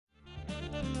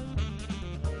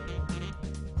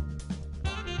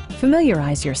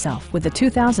Familiarize yourself with the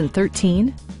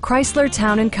 2013 Chrysler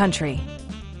Town & Country.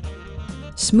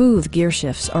 Smooth gear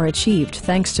shifts are achieved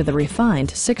thanks to the refined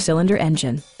 6-cylinder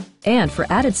engine. And for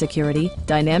added security,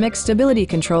 dynamic stability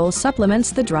control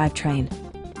supplements the drivetrain.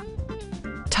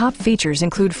 Top features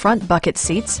include front bucket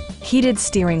seats, heated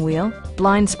steering wheel,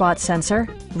 blind spot sensor,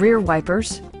 rear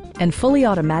wipers, and fully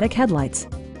automatic headlights.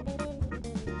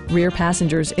 Rear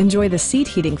passengers enjoy the seat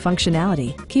heating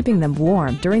functionality, keeping them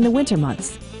warm during the winter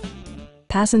months.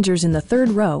 Passengers in the third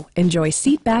row enjoy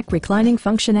seat-back reclining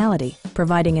functionality,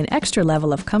 providing an extra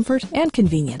level of comfort and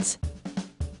convenience.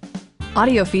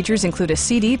 Audio features include a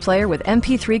CD player with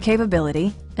MP3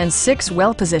 capability and 6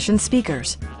 well-positioned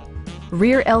speakers.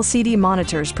 Rear LCD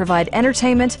monitors provide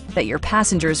entertainment that your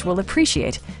passengers will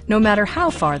appreciate no matter how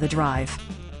far the drive.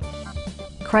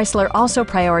 Chrysler also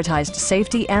prioritized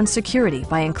safety and security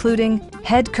by including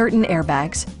head curtain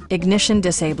airbags, ignition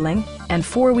disabling, and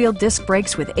 4-wheel disc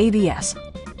brakes with ABS.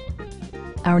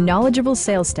 Our knowledgeable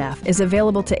sales staff is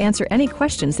available to answer any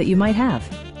questions that you might have.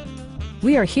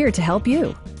 We are here to help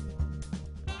you.